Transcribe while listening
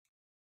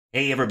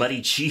Hey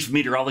everybody, Chief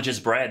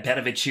Meteorologist Brad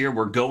Panovich here.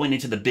 We're going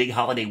into the big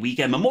holiday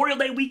weekend. Memorial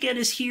Day weekend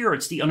is here.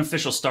 It's the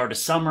unofficial start of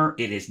summer.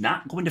 It is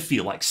not going to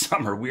feel like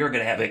summer. We are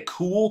going to have a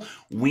cool,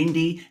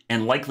 windy,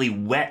 and likely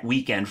wet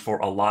weekend for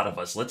a lot of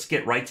us. Let's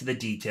get right to the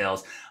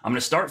details. I'm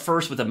going to start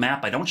first with a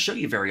map I don't show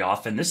you very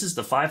often. This is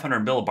the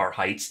 500 millibar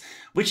heights,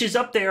 which is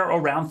up there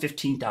around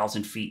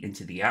 15,000 feet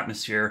into the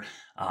atmosphere.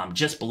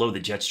 Just below the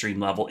jet stream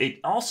level. It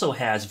also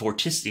has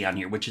vorticity on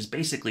here, which is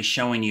basically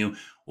showing you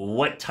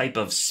what type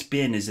of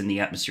spin is in the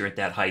atmosphere at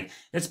that height.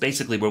 That's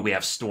basically where we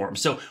have storms.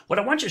 So what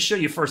I want to show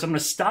you first, I'm going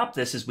to stop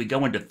this as we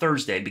go into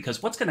Thursday,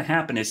 because what's going to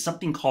happen is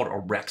something called a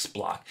Rex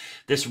block.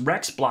 This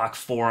Rex block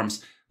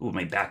forms, let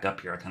me back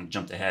up here, I kind of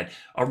jumped ahead.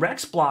 A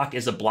Rex block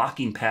is a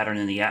blocking pattern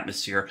in the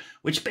atmosphere,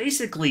 which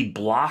basically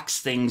blocks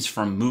things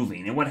from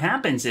moving. And what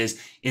happens is,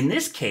 in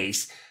this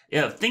case,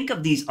 think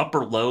of these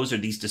upper lows or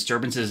these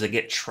disturbances that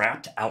get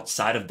trapped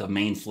outside of the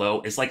main flow.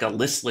 It's like a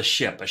listless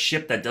ship, a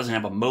ship that doesn't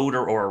have a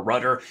motor or a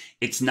rudder.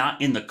 It's not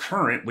in the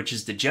current, which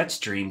is the jet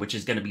stream, which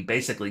is going to be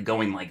basically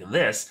going like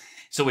this.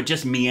 So it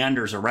just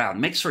meanders around.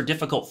 Makes for a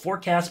difficult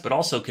forecast, but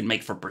also can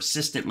make for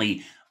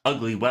persistently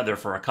ugly weather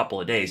for a couple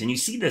of days. And you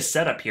see this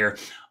setup here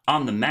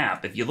on the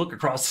map. If you look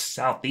across the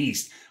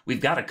southeast,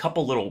 we've got a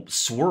couple little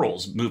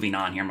swirls moving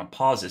on here. I'm going to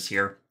pause this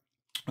here.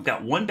 We've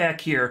got one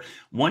back here,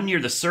 one near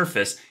the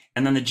surface,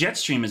 and then the jet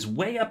stream is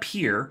way up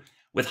here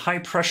with high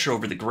pressure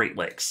over the Great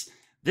Lakes.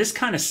 This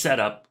kind of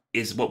setup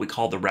is what we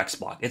call the Rex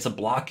block. It's a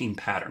blocking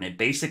pattern. It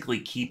basically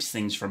keeps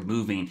things from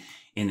moving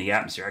in the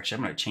atmosphere. Actually,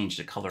 I'm going to change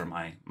the color of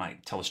my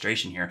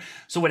illustration here.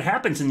 So what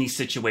happens in these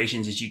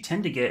situations is you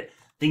tend to get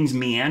things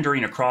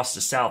meandering across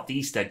the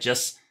southeast that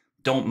just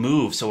don't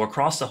move. So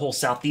across the whole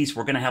southeast,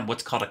 we're going to have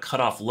what's called a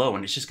cutoff low,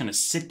 and it's just going to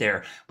sit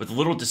there with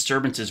little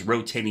disturbances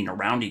rotating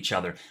around each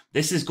other.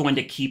 This is going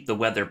to keep the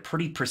weather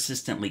pretty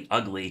persistently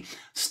ugly,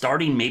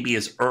 starting maybe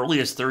as early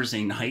as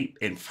Thursday night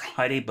and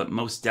Friday, but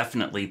most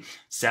definitely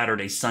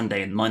Saturday,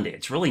 Sunday, and Monday.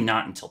 It's really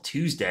not until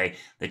Tuesday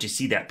that you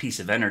see that piece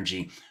of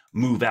energy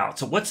move out.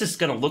 So what's this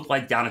going to look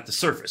like down at the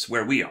surface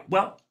where we are?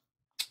 Well,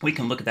 we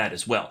can look at that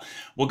as well.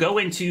 We'll go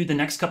into the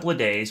next couple of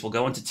days. We'll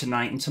go into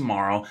tonight and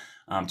tomorrow.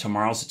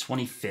 Tomorrow's the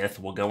 25th.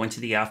 We'll go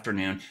into the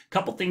afternoon.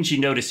 Couple things you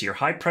notice here.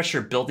 High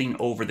pressure building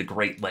over the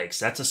Great Lakes.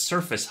 That's a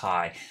surface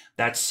high.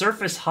 That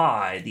surface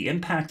high, the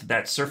impact of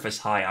that surface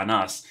high on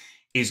us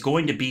is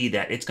going to be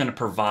that it's going to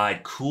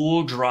provide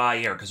cool, dry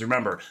air. Because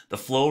remember, the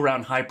flow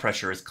around high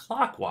pressure is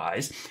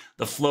clockwise.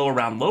 The flow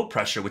around low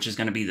pressure, which is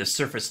going to be the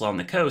surface low on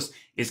the coast,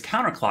 is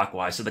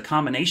counterclockwise. So the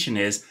combination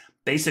is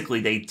basically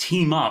they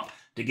team up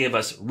to give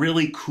us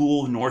really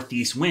cool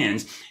northeast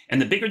winds.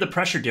 And the bigger the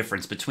pressure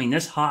difference between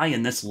this high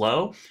and this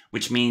low,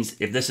 which means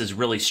if this is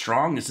really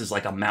strong, this is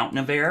like a mountain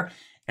of air,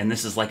 and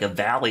this is like a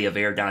valley of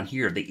air down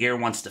here, the air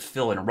wants to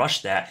fill and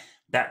rush that.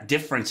 That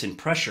difference in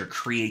pressure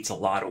creates a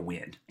lot of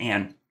wind.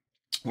 And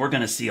we're going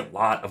to see a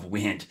lot of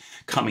wind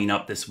coming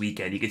up this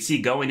weekend. You can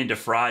see going into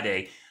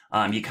Friday,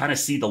 you kind of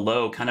see the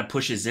low kind of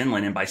pushes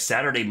inland, and by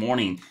Saturday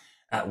morning,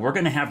 we're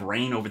going to have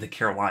rain over the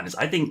Carolinas.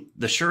 I think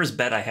the surest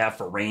bet I have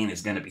for rain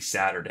is going to be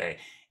Saturday,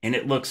 and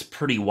it looks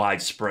pretty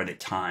widespread at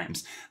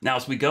times. Now,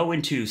 as we go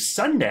into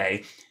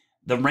Sunday,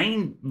 the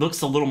rain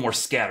looks a little more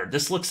scattered.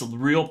 This looks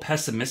real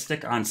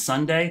pessimistic on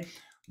Sunday,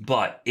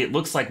 but it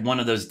looks like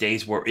one of those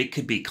days where it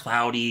could be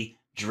cloudy,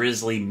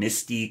 drizzly,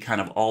 misty kind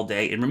of all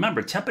day. And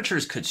remember,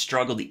 temperatures could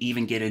struggle to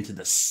even get into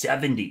the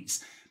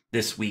 70s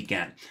this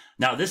weekend.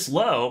 Now, this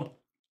low,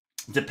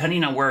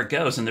 depending on where it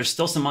goes, and there's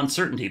still some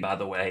uncertainty, by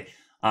the way,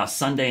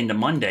 Sunday into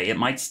Monday, it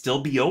might still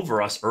be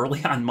over us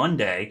early on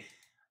Monday.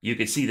 You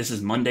can see this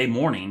is Monday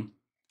morning,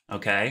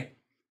 okay?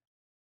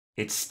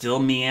 It's still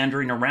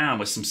meandering around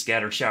with some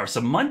scattered showers.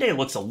 So Monday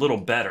looks a little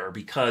better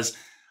because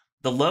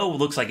the low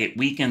looks like it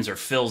weakens or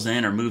fills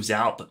in or moves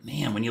out. But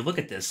man, when you look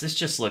at this, this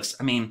just looks,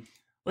 I mean,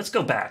 let's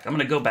go back. I'm going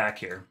to go back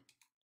here.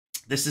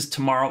 This is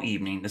tomorrow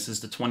evening. This is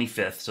the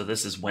 25th. So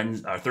this is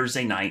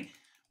Thursday night.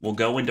 We'll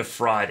go into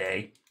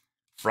Friday,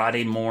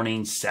 Friday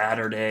morning,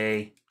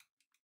 Saturday,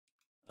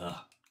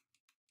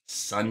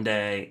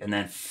 Sunday, and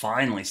then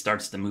finally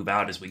starts to move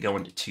out as we go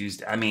into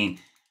Tuesday. I mean,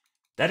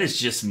 that is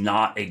just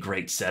not a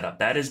great setup.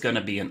 That is going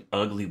to be an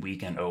ugly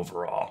weekend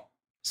overall.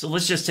 So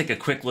let's just take a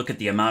quick look at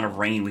the amount of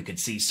rain we could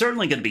see.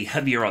 Certainly going to be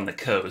heavier on the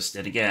coast.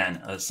 And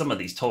again, some of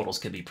these totals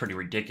could be pretty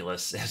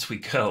ridiculous as we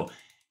go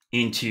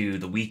into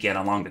the weekend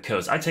along the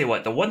coast. I tell you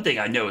what, the one thing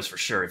I know is for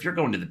sure, if you're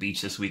going to the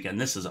beach this weekend,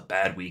 this is a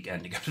bad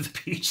weekend to go to the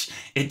beach.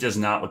 It does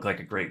not look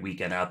like a great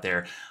weekend out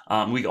there.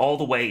 We all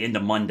the way into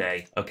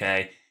Monday,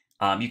 okay?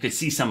 You could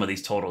see some of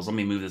these totals. Let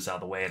me move this out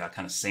of the way and I'll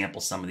kind of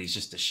sample some of these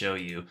just to show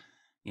you,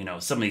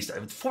 some of these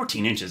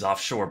 14 inches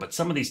offshore, but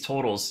some of these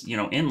totals,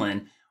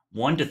 inland,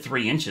 1 to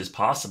 3 inches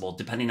possible,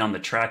 depending on the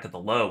track of the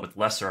low with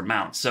lesser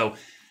amounts. So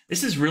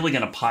this is really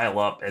going to pile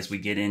up as we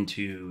get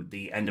into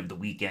the end of the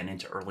weekend,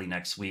 into early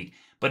next week.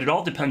 But it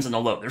all depends on the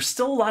low. There's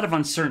still a lot of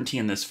uncertainty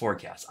in this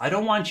forecast. I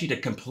don't want you to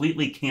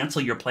completely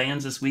cancel your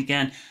plans this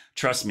weekend.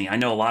 Trust me, I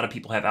know a lot of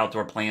people have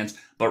outdoor plans,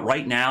 but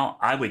right now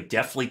I would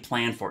definitely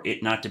plan for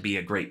it not to be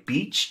a great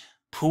beach,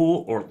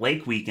 pool, or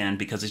lake weekend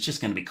because it's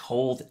just going to be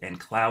cold and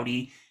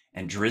cloudy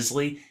and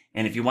drizzly.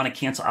 And if you want to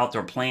cancel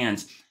outdoor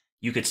plans,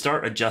 you could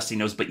start adjusting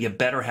those, but you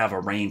better have a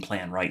rain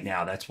plan right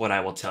now. That's what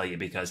I will tell you,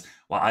 because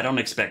while I don't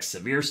expect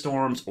severe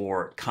storms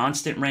or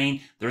constant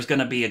rain, there's going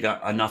to be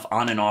enough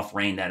on and off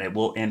rain that it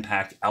will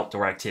impact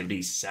outdoor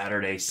activities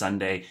Saturday,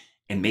 Sunday,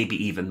 and maybe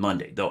even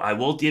Monday. Though I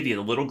will give you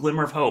a little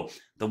glimmer of hope.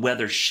 The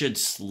weather should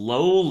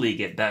slowly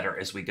get better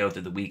as we go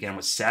through the weekend,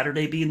 with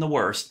Saturday being the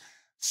worst,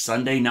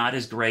 Sunday not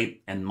as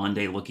great, and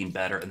Monday looking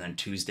better, and then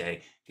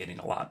Tuesday getting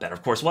a lot better.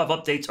 Of course, we'll have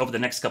updates over the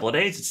next couple of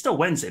days. It's still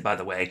Wednesday, by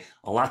the way.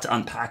 A lot to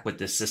unpack with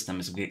this system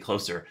as we get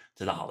closer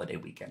to the holiday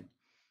weekend.